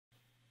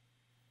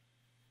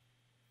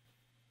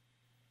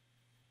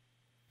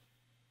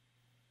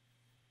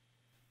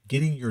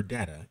Getting your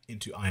data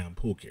into iON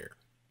Pool Care.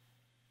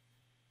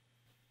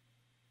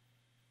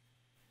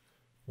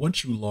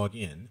 Once you log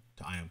in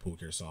to iON Pool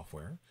Care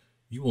software,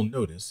 you will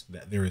notice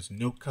that there is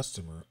no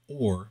customer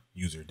or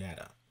user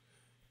data.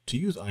 To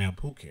use iON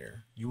Pool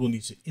Care, you will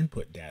need to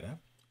input data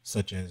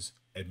such as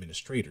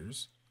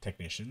administrators,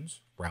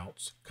 technicians,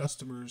 routes,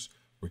 customers,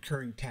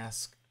 recurring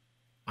tasks,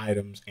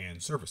 items,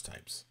 and service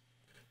types.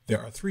 There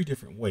are 3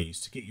 different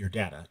ways to get your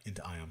data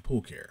into iON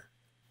Pool Care.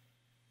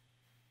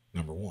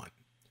 Number 1,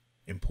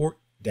 import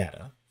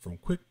data from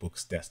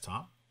QuickBooks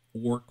Desktop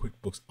or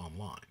QuickBooks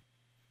Online.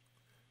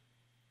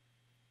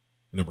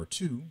 Number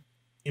 2,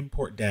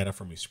 import data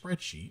from a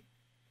spreadsheet.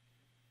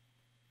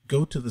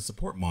 Go to the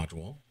support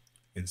module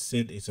and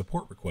send a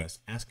support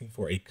request asking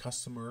for a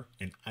customer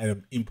and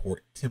item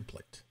import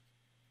template.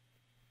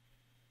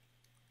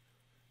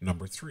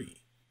 Number 3,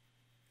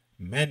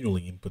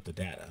 manually input the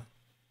data.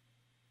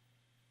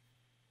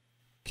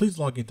 Please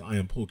log into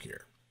iON Pool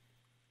Care.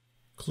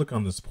 Click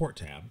on the Support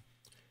tab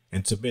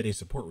and submit a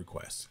support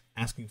request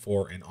asking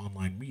for an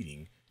online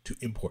meeting to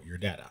import your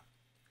data.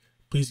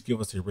 Please give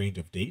us a range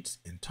of dates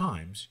and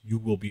times you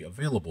will be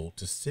available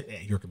to sit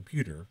at your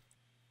computer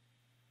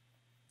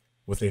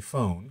with a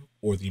phone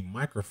or the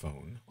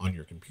microphone on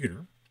your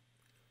computer.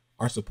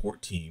 Our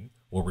support team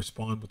will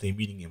respond with a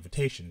meeting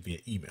invitation via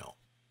email.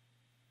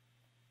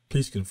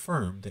 Please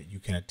confirm that you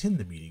can attend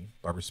the meeting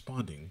by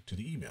responding to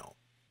the email.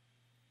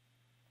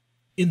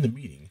 In the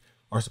meeting,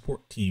 our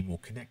support team will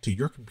connect to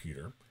your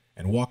computer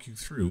and walk you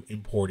through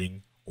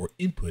importing or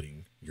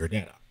inputting your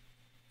data.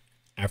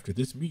 After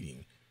this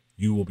meeting,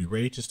 you will be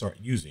ready to start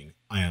using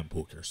iON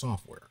Pool Care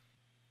software.